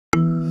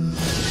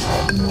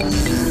E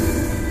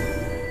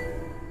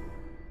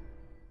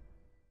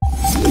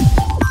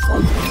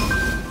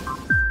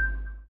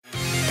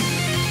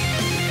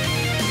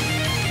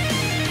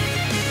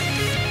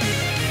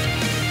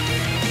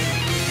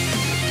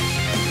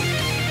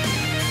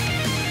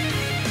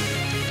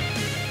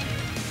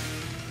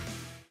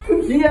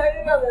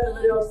aí galera,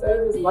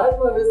 Tévez, mais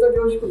uma vez aqui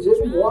hoje com o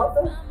Diego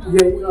Mota.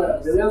 E aí galera,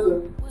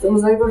 beleza?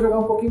 Estamos aí para jogar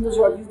um pouquinho dos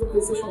joguinhos do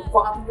PlayStation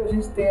 4 que a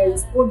gente tem aí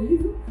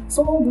disponível.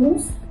 São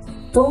alguns,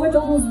 então vai ter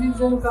alguns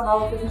vídeos aí no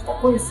canal que a gente tá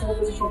conhecendo o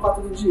PlayStation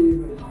 4 do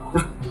Diego.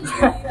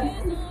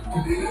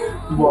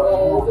 Bora,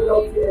 vamos jogar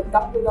o que? É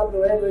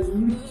WWE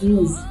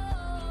 2015.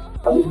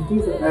 Tá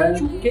 2015? É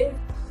 2K?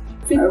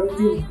 É o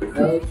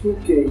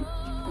 2K.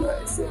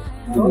 É esse aí.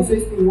 Então não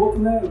sei se tem outro,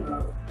 né?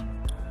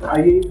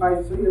 Aí ele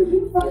faz isso aí,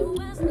 ele faz.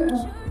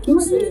 Não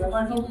sei, é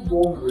mais jogo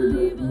bom, na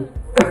verdade, né?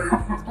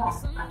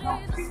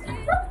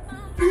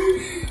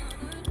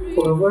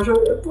 Pô, eu vou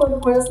jogar. Pô, eu não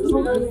conheço os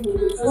lugares.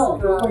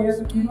 Não, eu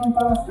conheço aqui não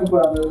tá nessa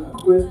temporada. Eu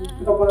conheço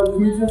a temporada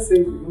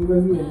 2016, não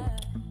conheço mesmo.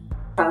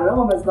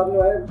 Caramba, mas o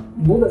WWE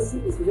muda assim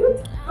desse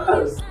jeito?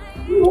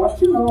 Eu acho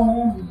que não,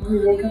 né? O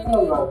jogo que é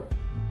atrasado.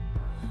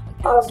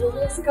 Ah, eu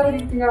vejo esse cara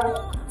aqui tem a.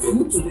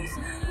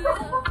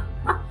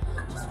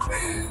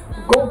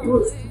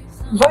 Concurso.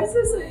 Vai ser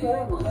esse aí,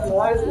 né, mano? É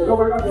nóis, Eu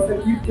vou jogar esse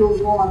aqui porque eu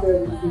vi uma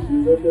matéria desse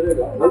vídeo, achei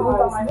legal. Ele não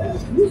tá mais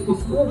justo,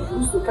 isso não é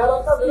justo. O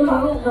cara tá vendo.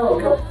 Não,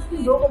 o cara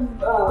pesquisou.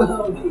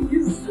 Não, que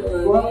isso?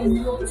 Agora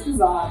eu vou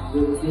pesquisar.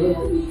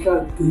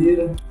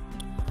 Brincadeira.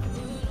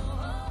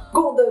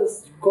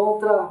 Goldust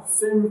contra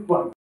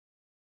Sempre.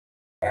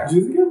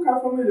 Dizem que o cara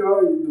foi o melhor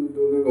aí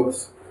do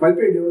negócio. Mas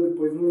perdeu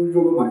depois, não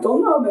jogou mais. Então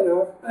não,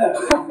 melhor.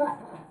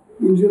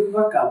 Um dia tudo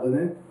acaba,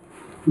 né?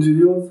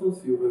 Diria o Anderson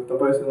Silva. Tá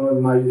aparecendo uma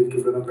imagem dele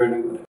quebrando a perna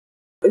agora.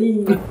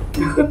 Ih,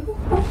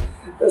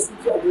 eu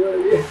senti a dor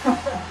ali.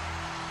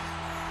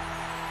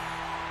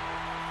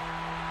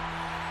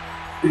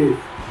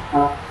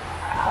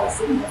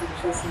 Assim, né?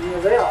 Deixa assim,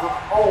 mas aí, ó.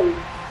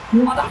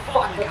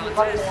 Motherfucker é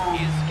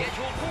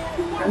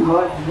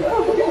nóis,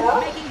 eu vou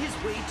ganhar.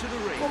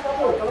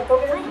 Eu tô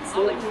ganhando.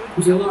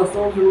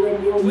 Geração de jogo é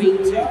meu.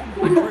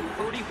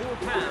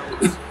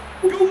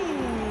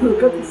 No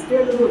canto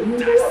esquerdo do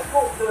ringue,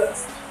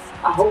 Goldust.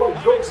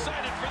 @Goldust.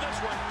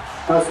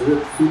 Você tem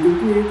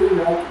Twiiter,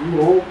 né? De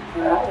novo.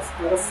 Os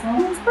caras são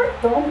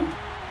espertão.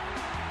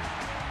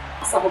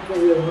 Essa roupinha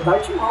aí, o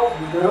Darth Maul,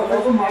 É o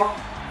Darth Maul.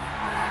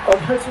 É o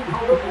Darth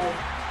Maul do mal.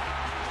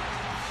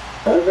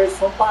 É a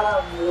versão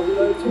parada, o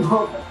Darth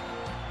Maul.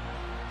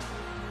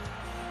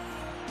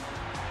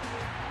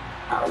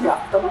 O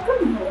gato tá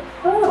bacaninho, né?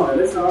 Não, é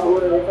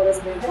legal. Ele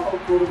parece bem real o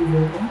couro do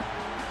jogo, né?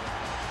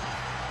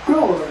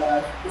 Não,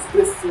 a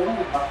expressão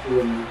é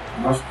bacana.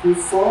 Acho que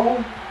só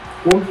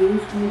o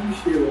ambiente que me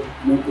cheira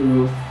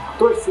muito.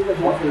 Torcida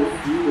de Uma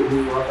torcida,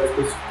 viu? Lá para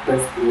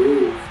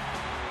PS3.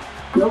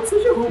 não que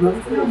seja ruim, Não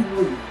que seja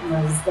ruim.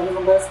 mas estamos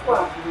no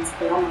PS4, vamos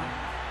esperar lá.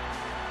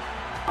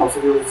 Você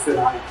vê o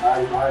cenário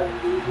atrás, vai,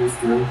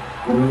 mostrando.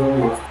 Como eu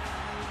não gosto.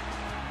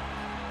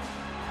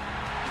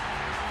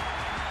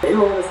 Bem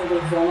longa essa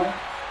televisão, né?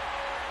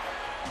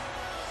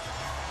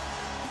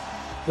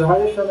 Já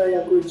vai deixando aí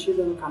a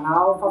curtida no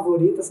canal,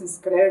 favorita, se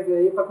inscreve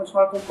aí pra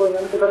continuar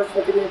acompanhando, que agora a gente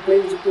vai ter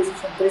gameplay de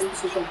PlayStation 3,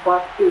 PlayStation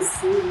 4,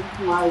 PC e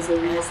muito mais aí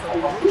no nosso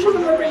canal. E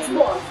jogando na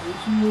Xbox, a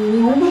gente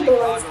nenhum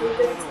delas que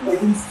tem Xbox.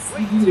 Tem que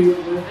seguir,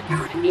 né?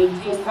 E a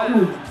gente não tá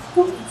muito.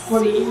 Então,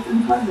 escolher o que a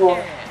gente mais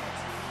gosta.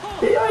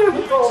 E aí,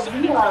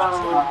 Vitorzinho,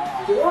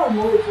 pelo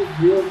amor de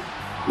Deus.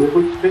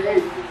 Depois que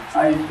peguei,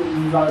 aí todo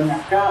mundo usava a minha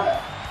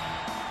cara.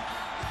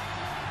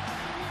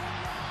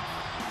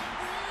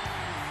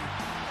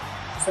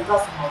 Você tá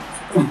assim,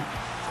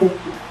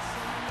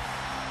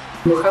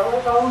 meu cara vai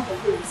estar lá,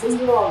 vocês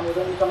viram lá, meu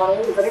camarada,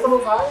 ele tá nem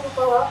quando vai, ele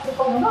tá lá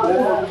preparando a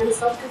rua, porque ele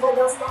sabe que vai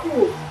gastar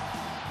rua.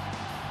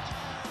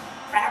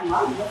 É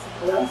armado,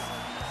 né?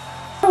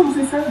 Eu não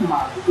sei se é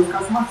armado, porque os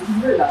caras são machucam de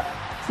verdade.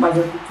 Mas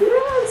é porque,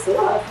 sei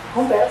lá,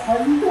 acontece.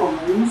 Mas então,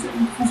 eu não sei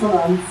como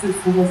funciona, não sei se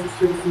funciona se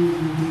chega assim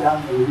de ganhar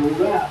no jogo,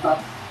 ganhar, tá?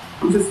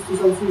 Não sei se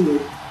funciona assim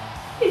mesmo.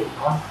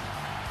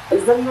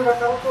 Eles devem jogar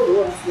cara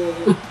coroa antes de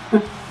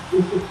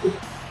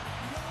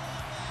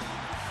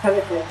eu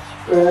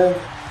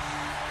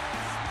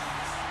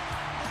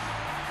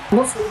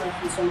não sei como é que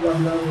funciona o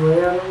WWE,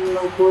 eu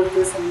não curto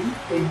esse há muito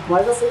tempo,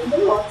 mas eu sei que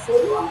melhor que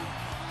sei lá.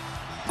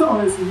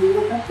 Então, esse jogo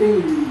até tem,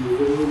 eu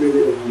não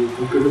beleza,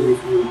 porque eu joguei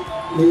esse jogo.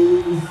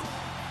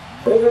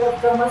 Eu já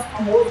ficar mais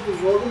famoso do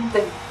jogo, não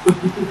tem.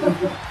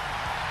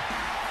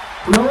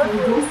 Não, o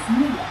John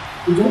Cena.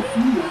 O John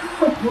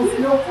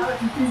Cena é o cara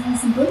que fez uns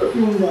 50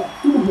 filmes lá,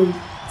 tudo ruim.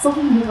 Só que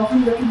o melhor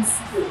filme daquele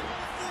Cena.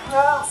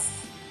 Nossa!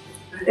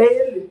 É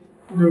ele!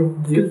 Meu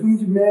Deus. Aquele filme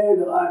de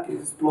merda lá, que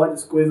explode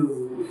as coisas.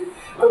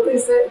 Eu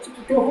pensei,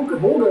 tipo, tem o Hulk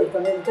Hogan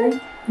também, não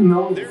tem?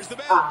 Não.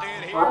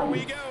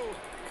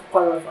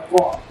 Para.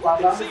 Ó,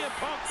 quadrado,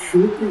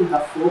 chute, dá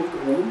fogo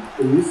também,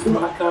 por isso.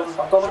 Bacana,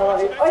 só toma na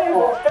rede.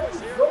 Olha, até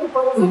o jogo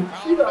para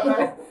mentira,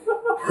 né?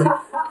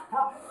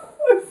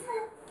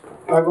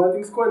 Agora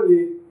tem que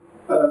escolher.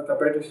 Tá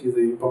perto X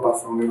aí pra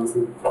passar um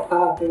negócio.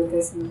 Ah, tem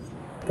esse.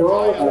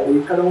 Então,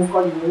 Aí cada um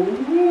escolhe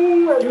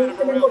um. a gente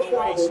também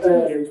gostava.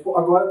 Tipo,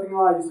 agora tem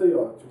lá isso aí,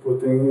 ó. Tipo,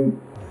 tem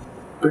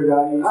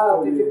pegar e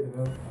escolher,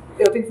 né?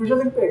 Eu tenho que fugir, eu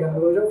tenho que pegar.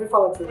 Eu já ouvi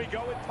falar disso.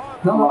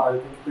 Não, lá,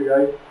 eu tenho que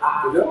pegar e.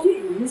 Entendeu? Que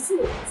isso?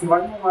 Você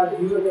vai no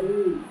marinho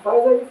ali.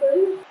 Faz aí, isso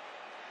aí.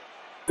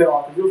 Então,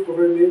 ó, viu? Ficou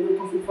vermelho, eu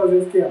consigo fazer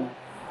o esquema.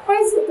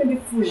 Mas eu tenho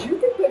que fugir ou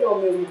tenho que pegar o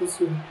mesmo que o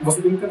seu?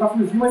 Você tem que tentar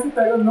fugir, mas você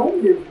pega não o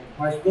mesmo.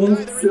 Mas um dos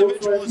seus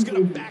vai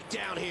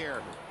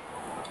fugir.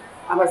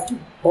 Mas que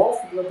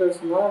bosta do meu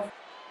personagem.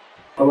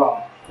 Olha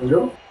lá,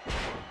 entendeu?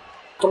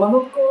 Toma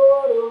no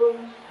couro.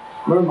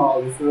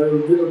 Normal, isso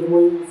eu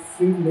demorei uns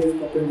 5 meses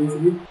pra aprender isso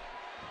aqui.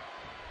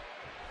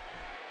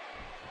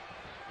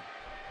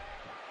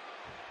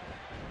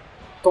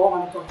 Toma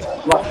na tua cara.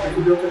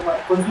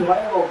 Quando você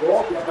vai levar o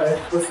golpe,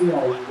 aparece tipo assim, ó,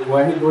 o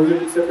R2 ele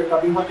precisa apertar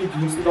bem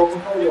rapidinho se dá o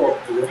contra o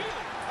golpe, entendeu?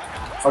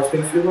 Só que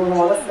tem que ser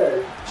na hora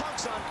certa.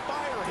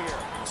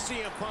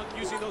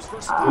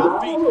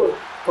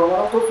 Toma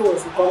na tua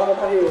força, toma na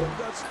barreira.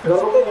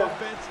 Agora eu vou pegar.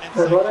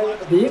 Agora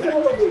bica na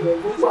barriga.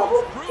 Eu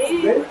vou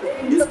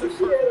eita,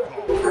 bicheira.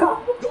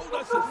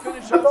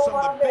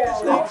 Toma,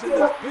 merda.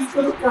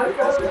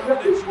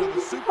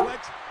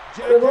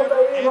 Levanta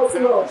aí,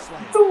 vacilão.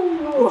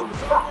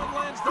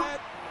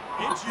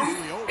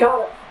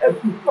 Cara,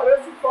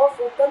 parece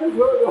falso até no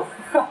jogo.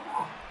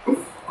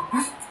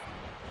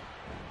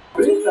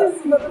 Que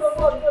isso, meu Deus,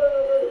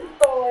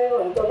 toma aí,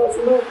 mano. Tá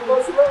vacilando.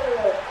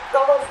 Tá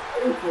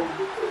vacilando.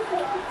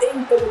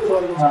 Eita,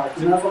 meu Deus.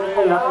 Aqui não é só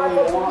apanhar,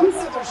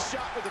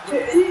 Que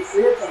isso,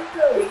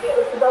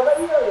 cuidado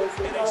aí, galera.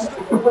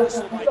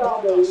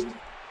 Cuidado aí.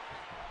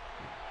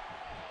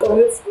 Então,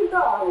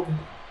 descuidado.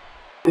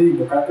 Ih,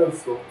 meu cara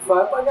cansou.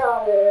 Vai pra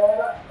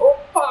galera.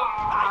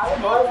 Opa! É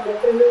nóis, vai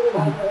aprender.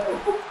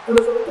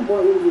 Eu sou muito bom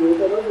aí,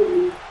 eu adoro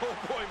ele.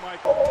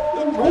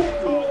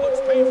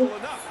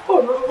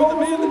 Oh, não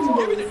vamos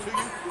giving it to you.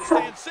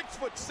 Stand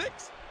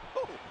 6'6".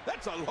 Oh,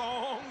 that's a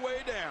long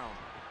way down.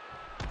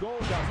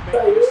 Goldust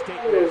making a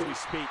statement as we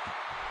speak.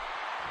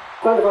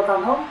 Vai levantar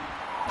não?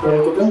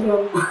 Eu tô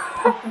tentando.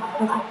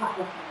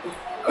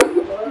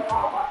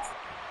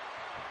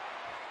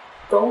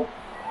 Então,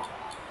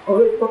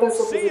 vamos ver o que acontece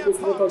se eu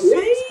fazer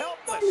esse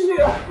levantador.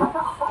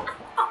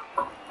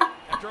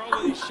 After all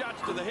of these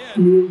shots to the head,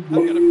 I've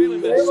got a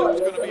feeling that Sue's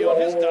going to be on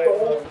his diet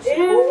for the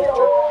foreseeable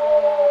future.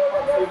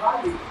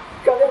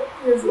 Cadê o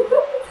piso?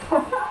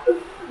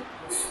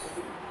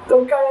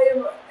 Então cai aí,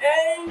 mano.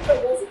 Eita,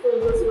 essa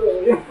perdeu esse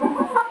velho.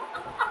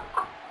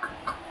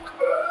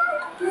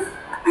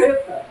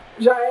 Eita,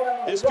 já era,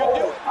 mano. Já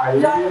era.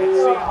 Aí,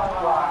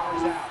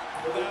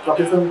 tá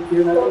pensando que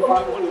né, eu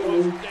faço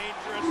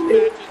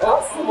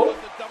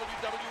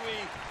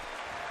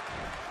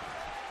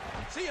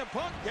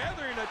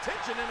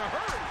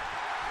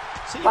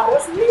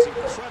parece isso.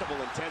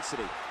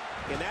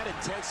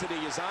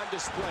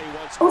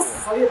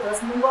 Nossa, aí,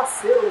 parece um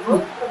linguaceiro.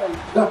 Vamos, caralho.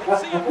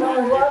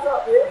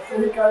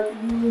 Esse cara que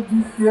vinha de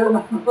inteiro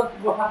na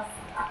guarda.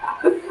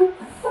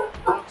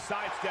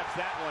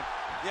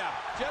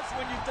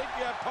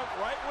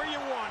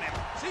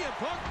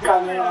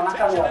 Canela, na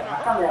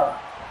canela.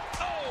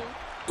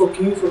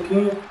 Soquinho.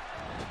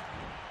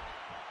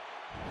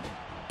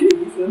 Que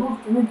isso? Eu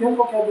não entendo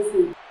qual que é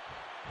desse.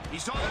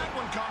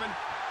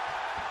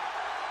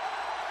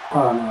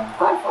 Ah, não.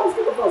 Faz o que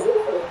eu tô fazendo,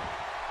 cara.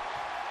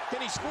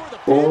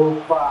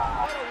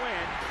 Opa!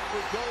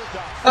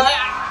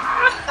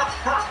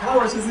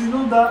 Poxa, assim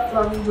não dá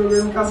pra mim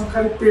jogar no caso do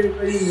cara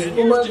perco aí,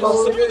 né? O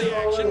Mandalor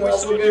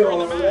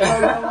ganhou. Cara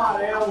de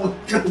amarelo.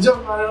 Cara de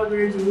amarelo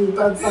ganhou de mim,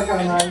 tá de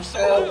sacanagem.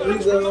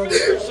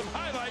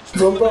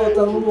 Vamos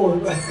voltar no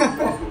mundo.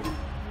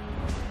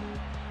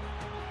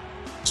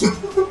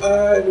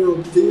 Ai, meu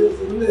Deus,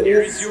 eu não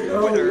mereço.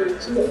 Não,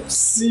 gente, não é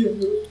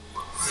possível.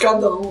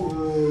 Cada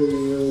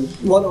um.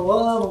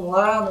 Vamos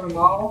lá,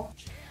 normal.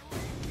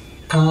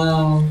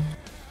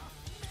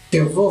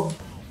 Eu vou.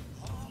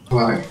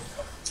 Vai.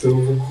 Então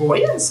eu vou.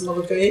 Olha, esse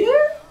maluco aí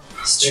é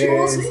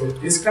estiloso, hein?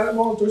 Esse cara é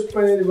bom, eu torço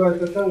pra ele agora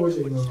até hoje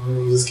aí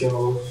nos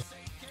esquemas.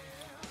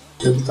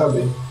 Ele tá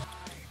bem.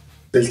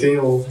 Ele tem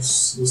o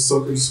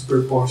soco de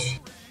super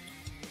punch.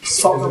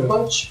 Falcon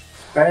Punch?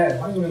 É,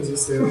 mais ou menos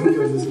esse.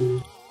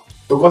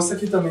 Eu gosto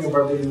aqui também, o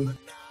Barbulinho.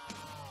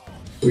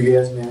 O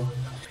Yes Man.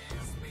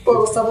 Pô,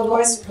 eu gostava do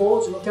Ice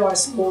Cold, não tem o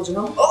Ice Cold,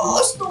 não? Oh,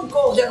 Stone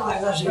Cold é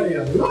nóis, a gente.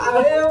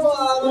 Aê,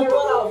 mano,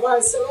 agora vai,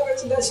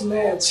 Celebrity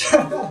Deathmatch.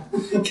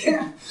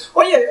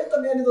 Olha, eu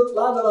também ali do outro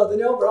lado, olha lá,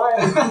 Daniel Bryan.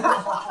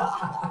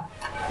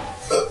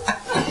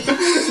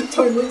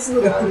 Tô em muitos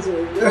lugares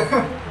hoje.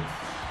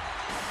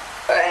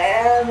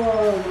 É,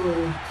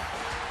 mano.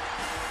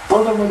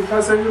 Quando o tamanho do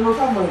cara serve do meu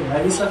tamanho.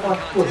 Aí você vai falar,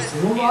 pô, você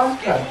não vale,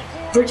 cara.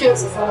 Por que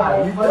você fala?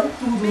 Aí vale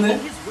tudo, né?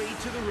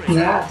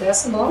 Não, até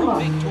essa não,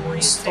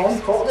 mano. Stone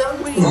Cold é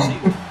muito.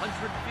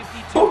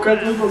 O cara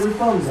tem um bagulho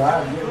pra usar,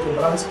 né? Eu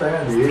quebrava as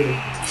pernas dele.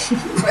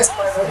 Faz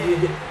parte da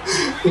vida.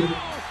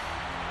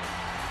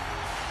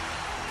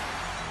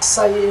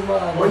 Isso aí,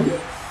 mano. Olha.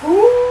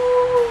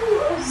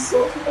 Eu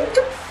sou.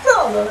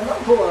 Não, mano, na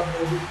boa,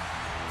 velho.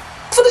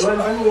 Foda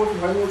Vai no outro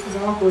fazer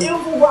uma coisa. Eu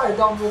vou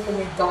guardar o meu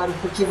comentário,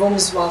 porque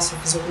vamos zoar se eu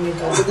fizer o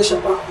comentário. Você deixa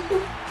pra lá.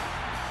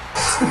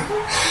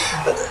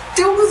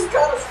 Tem alguns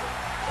caras,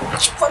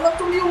 tipo,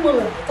 anatomia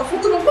humana. Tá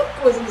faltando alguma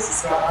coisa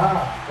nesses caras.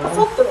 Tá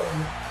faltando.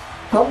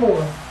 Tá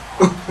bom.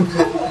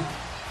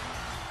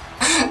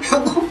 Eu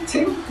não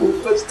tenho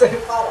culpa de ter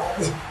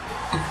reparado.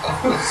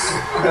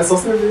 É só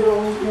você ver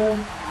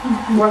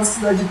uma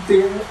necessidade de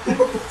ter, né?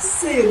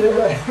 Sim, né,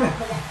 velho?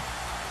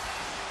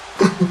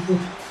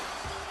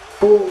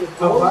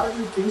 A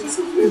Barbie, quem já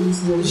sofreu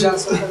isso? Já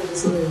sofreu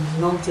isso mesmo,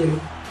 não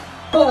teve.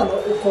 Mano,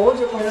 o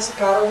Cold eu conheço o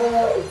cara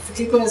eu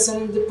fiquei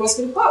conhecendo ele depois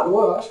que ele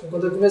parou, eu acho.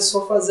 Quando ele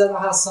começou a fazer a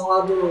narração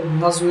lá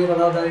na zoeira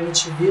lá da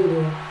MTV,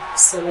 do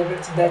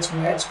Celebrity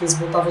Deathmatch, que eles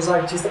botavam os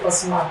artistas pra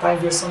se matar em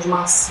versão de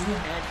massinha.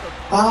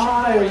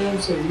 Ah, eu lembro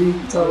isso aí.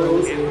 Então,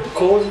 o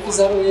Cold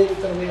fizeram ele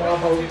também lá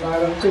pra lutar,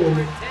 era muito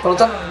ruim. Pra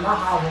lutar não,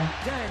 narravam.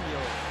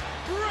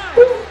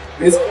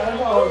 Esse cara é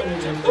da hora, né,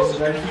 gente?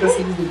 Ele fica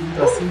assim, dedinho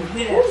pra cima.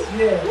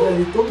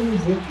 E todo mundo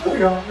junto.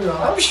 Legal.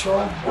 É um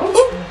choro.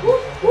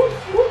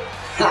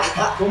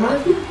 Como é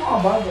que com uma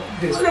barba?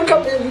 Olha o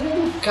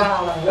cabelinho do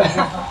cara,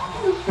 velho.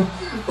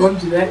 One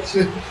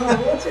Direction.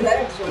 One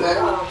Direction, velho.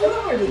 Ah, pelo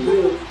amor de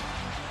Deus.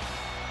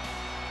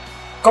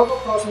 Qual que é o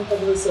próximo pra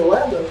ver seu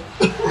Wendel?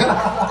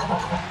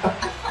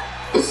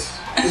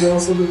 Eu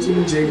sou do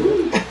time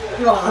Jago.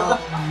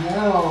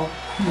 Não.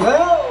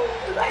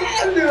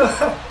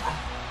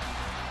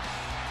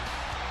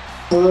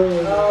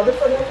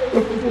 Depois eu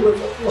vou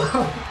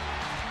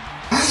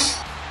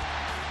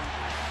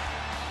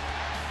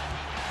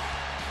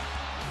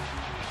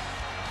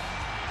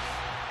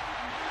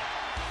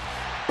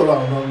Olha lá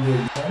o nome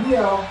dele.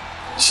 Daniel.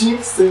 Tinha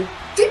que ser.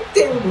 Tem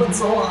tempo pra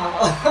desonrar.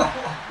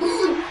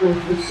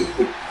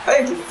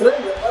 Ai, que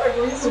frango, para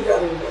com isso,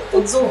 cara.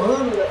 Tô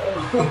desonrando, cara.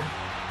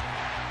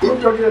 O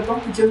pior que ele é tão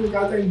pequeno, o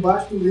cara tá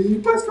embaixo do ringue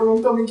e parece que é o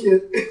nome também que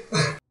ele.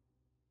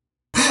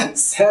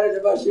 Sério, ele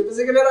é baixinho,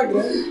 pensei que ele era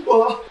grande.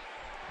 Ó.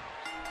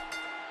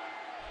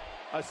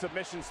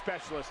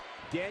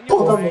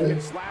 Pô, tá bom.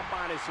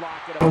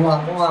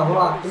 Vamos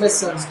lá.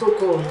 Começando,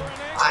 estocou.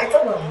 Ai,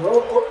 caramba.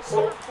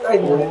 Aí,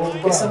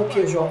 pensando o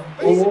que, João?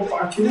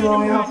 Opa, aqui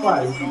não, hein,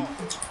 rapaz.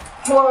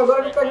 Pô,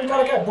 agora ele pega um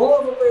cara que é bom,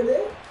 eu vou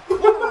perder?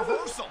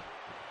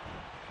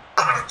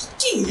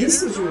 Que é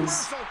isso,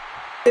 juiz?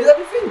 Ele tá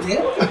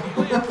defendendo, cara.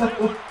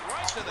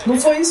 Não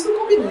foi isso que eu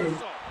combinei.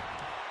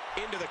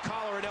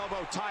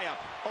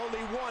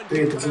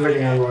 Eita, quem vai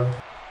ganhar agora?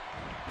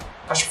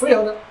 Acho que fui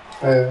eu, né?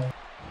 É.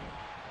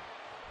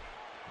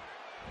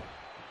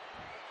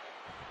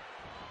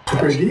 Eu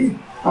perdi?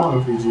 Ah,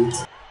 não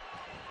acredito.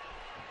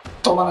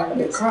 Toma na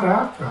cabeça.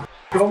 Caraca.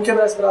 Vamos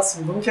quebrar esse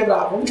bracinho, vamos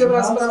quebrar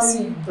esse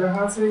bracinho. Tá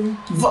errado isso aí.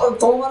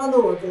 Toma na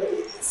nuca.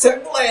 Você é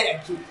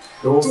moleque.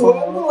 Tu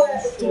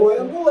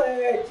é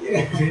moleque.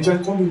 A gente já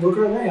combinou que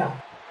eu ia ganhar.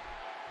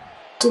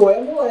 Tu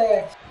é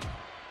moleque.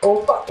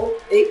 Opa,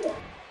 eita.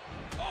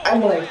 Ai,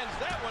 moleque.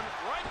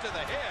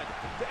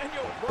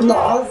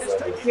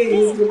 Nossa, que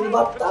isso, de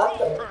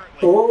batata.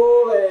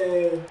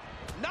 Velho.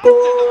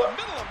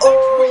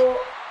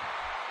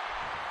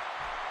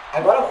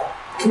 Agora vai.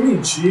 Que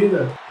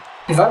mentira.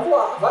 E vai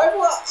voar.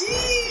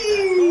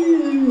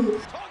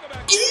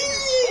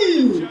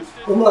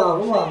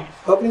 Vamos lá.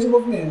 Eu aprendi o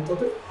movimento.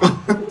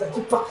 Puta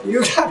que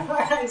pariu,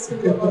 cara. Isso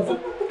que eu ia fazer.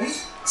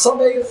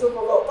 Sobe aí o seu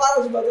favor.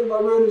 Para de bater no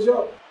bagulho no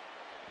jogo.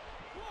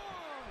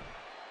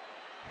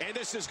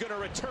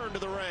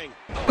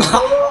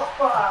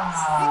 Opa!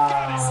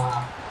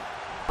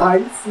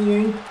 Aí sim,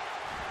 hein?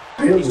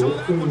 Meu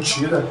Deus, que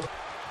mentira.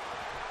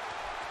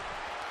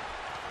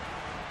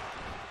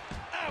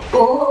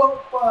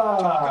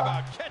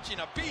 Opa!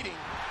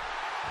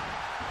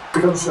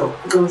 Fica no chão.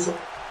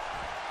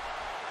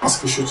 Nossa,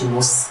 que chute,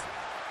 moça.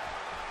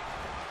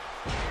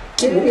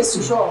 Que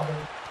isso, jovem?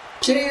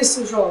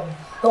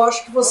 Eu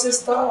acho que você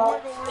está...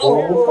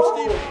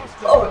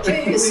 que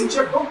isso?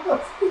 Gente, como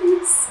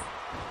isso?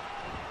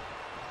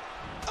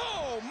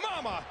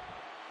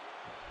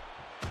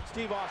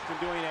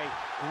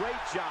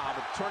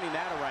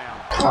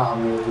 Ah,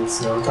 meu Deus do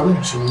céu. Tá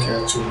mentindo que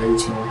é too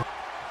late, mano.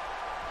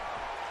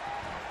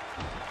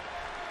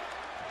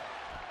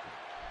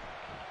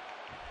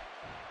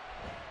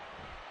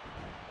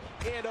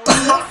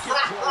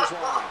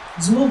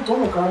 Desmontou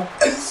meu cara.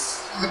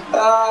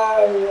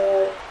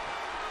 Ai.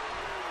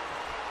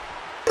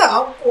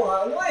 Não,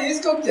 porra, não é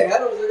isso que eu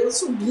quero. Eu quero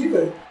subir,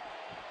 velho.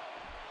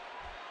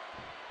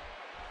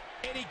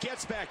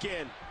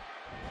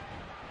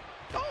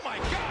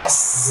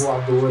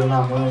 Voadora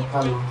na mão, tá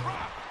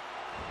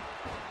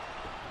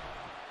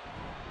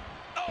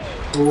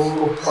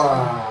louco.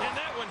 Opa!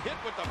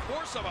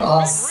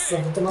 Nossa,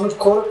 tô tomando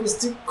couro com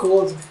esse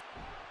couro.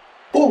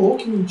 Pô,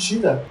 que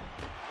mentira!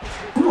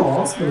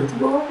 Nossa, muito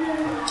bom.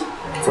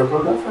 Foi pra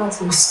dar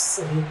fácil.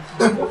 Nossa,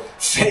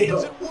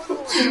 feio.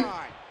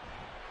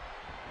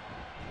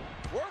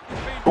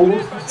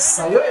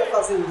 Nossa, eu ia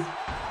fazer isso.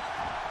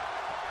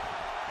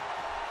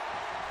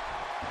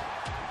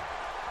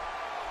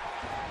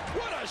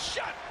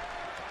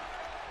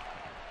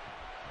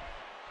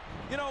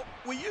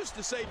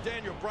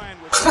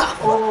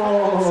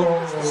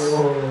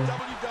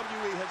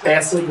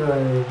 Essa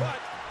ganha.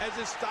 As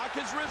his stock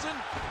has risen,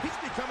 he's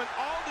become an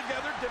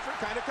altogether different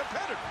kind of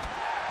competitor.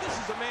 This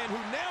is a man who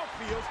now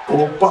feels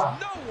there is no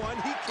one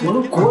he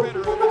can't get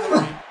better in the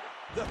ring.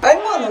 Aí,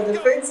 mano,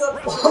 defende essa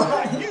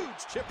porra.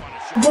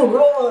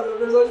 Bugou, mano, o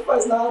personagem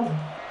faz nada. Man,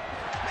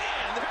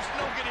 there's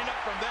no getting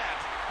up from that.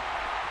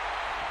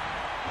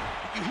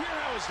 You hear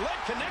how his leg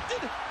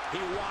connected? He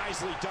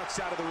wisely ducks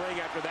out of the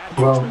ring after that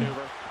huge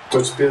maneuver. Tô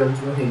te esperando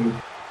aqui no ringue.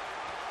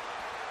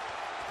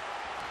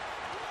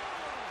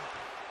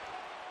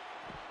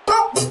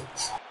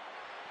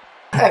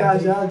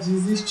 Já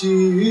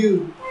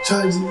desistiu.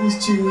 Já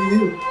desistiu.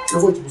 Eu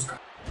vou te buscar.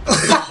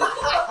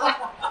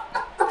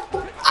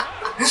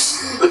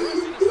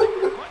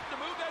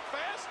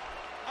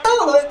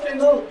 Não entrei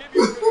não.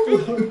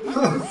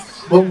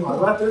 Vamos lá,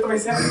 agora a treta vai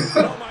ser assim.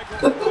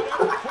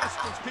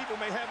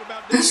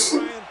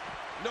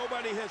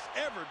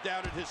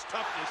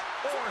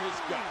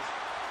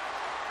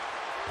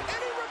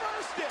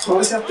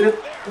 Olha essa treta.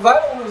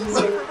 Vai longe,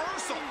 Zé.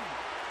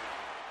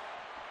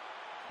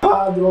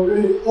 Ah, droga.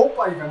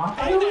 Opa, ele vai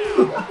matar ele.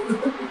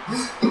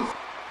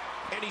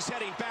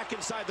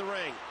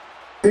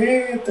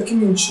 Eita, que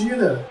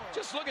mentira.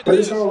 Vai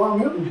deixar eu lá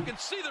mesmo?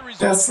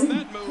 É assim?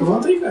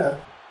 Levanta aí, cara.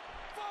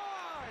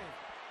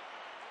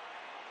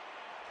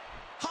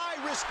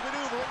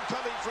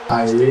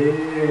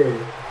 Aê!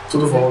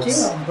 Tudo volta.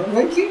 Aqui não,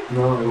 vem aqui.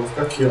 Não, eu vou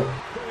ficar aqui, ó.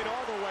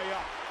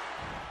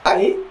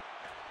 Aí?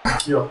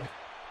 Aqui, ó.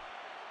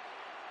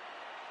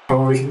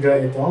 Vamos ver quem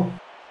ganha, então.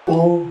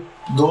 1,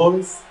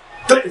 2,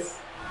 3.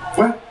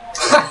 Ué? Eu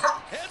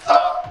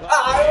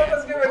não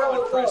consegui pegar o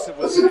botão. Que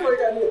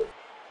porcaria.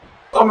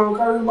 Ah, mas o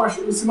cara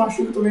se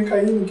machuca também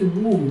caindo, que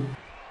burro.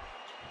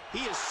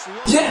 Yes!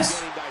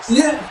 Yes!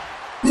 Yes!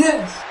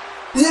 Yes!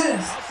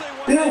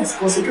 Yes! Se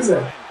você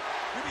quiser.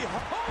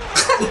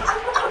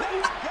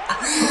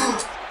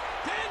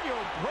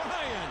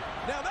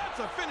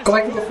 Como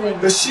é que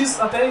defende? O X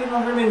até ele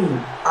não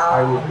vermelhinho.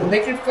 Ah, não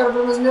bem que ele fica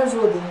vendo, mas me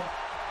ajuda, né?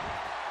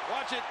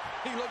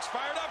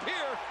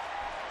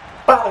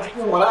 Para de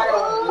comemorar,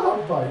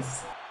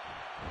 rapaz.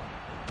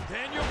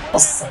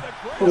 Nossa,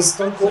 o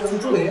Stone Cold é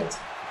muito lento.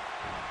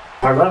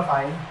 Agora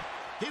vai, hein?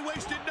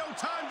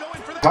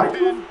 Vai,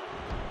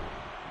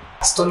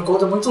 o Stone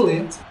Cold é muito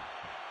lento.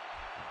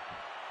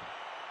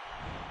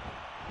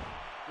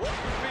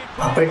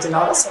 Apertei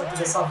na hora certa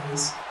dessa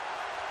vez.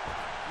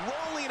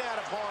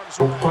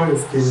 Opa, eu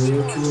fiquei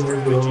meio que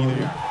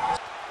lembrando.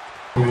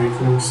 Meio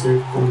que não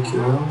sei como que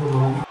anda,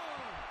 não.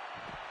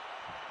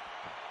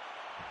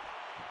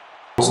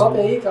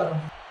 Sobe aí,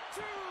 cara.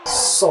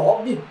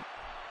 Sobe.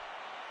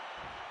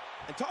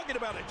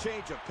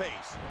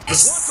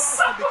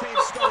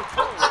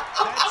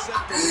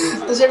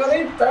 Tá chegando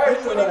aí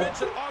perto, velho.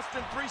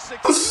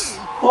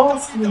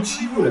 Nossa, que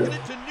mentira.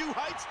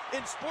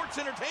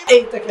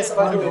 Eita, que essa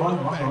vai doer.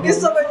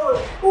 Isso vai doer.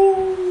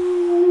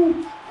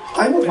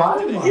 Aí não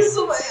vale, mano.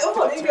 Isso vai. Eu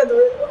falei que ia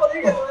doer. Eu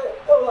falei.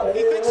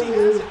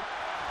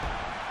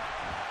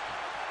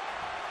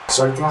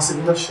 Só que tem uma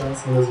segunda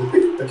chance mesmo.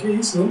 Eita, que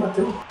isso? Não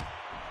bateu.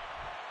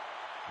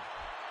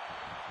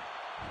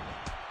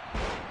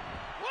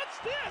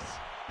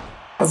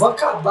 Eu vou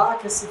acabar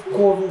com esse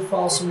cover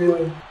falso meu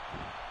aí.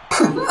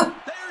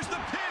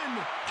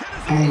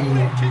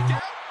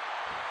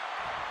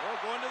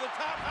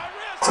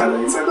 Sai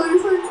daí,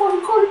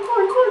 corre,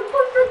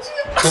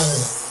 gatinho.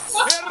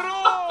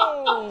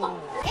 Errou!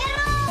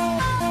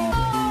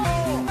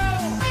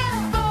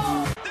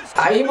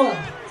 Aí, mano.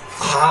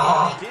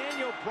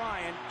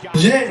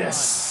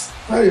 Yes!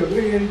 Aí, eu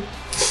ganhei.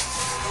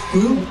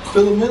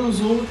 Pelo menos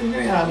um tem que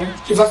ganhar, né?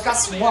 E vai ficar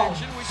assim, uau.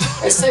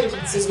 É isso aí,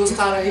 gente. Se vocês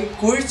gostaram aí,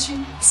 curte,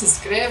 se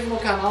inscreve no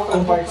canal pra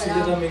compartilha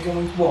acompanhar. também, que é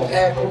muito bom.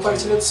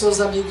 Compartilha com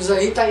seus amigos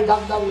aí, tá aí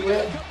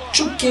WWE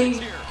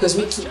 2K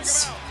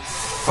 2015.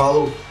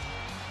 Falou!